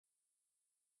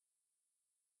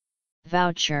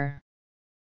Voucher.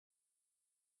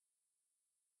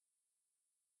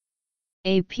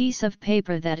 A piece of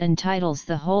paper that entitles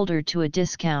the holder to a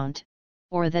discount,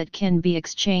 or that can be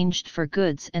exchanged for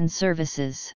goods and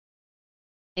services.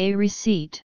 A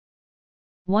receipt.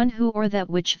 One who or that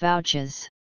which vouches.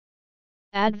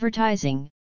 Advertising.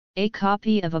 A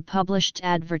copy of a published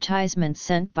advertisement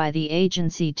sent by the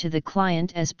agency to the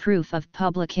client as proof of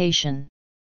publication.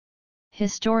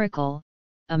 Historical.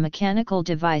 A mechanical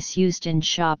device used in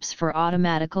shops for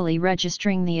automatically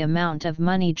registering the amount of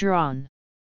money drawn.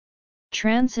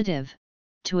 Transitive.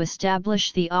 To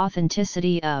establish the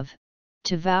authenticity of,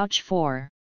 to vouch for.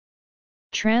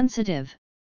 Transitive.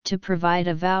 To provide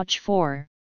a vouch for,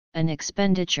 an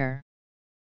expenditure.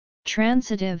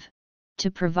 Transitive.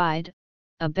 To provide,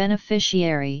 a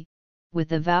beneficiary,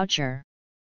 with a voucher.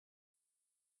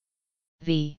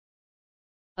 V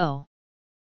O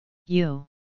U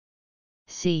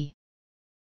C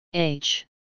H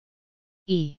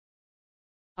E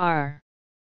R.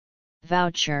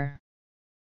 Voucher.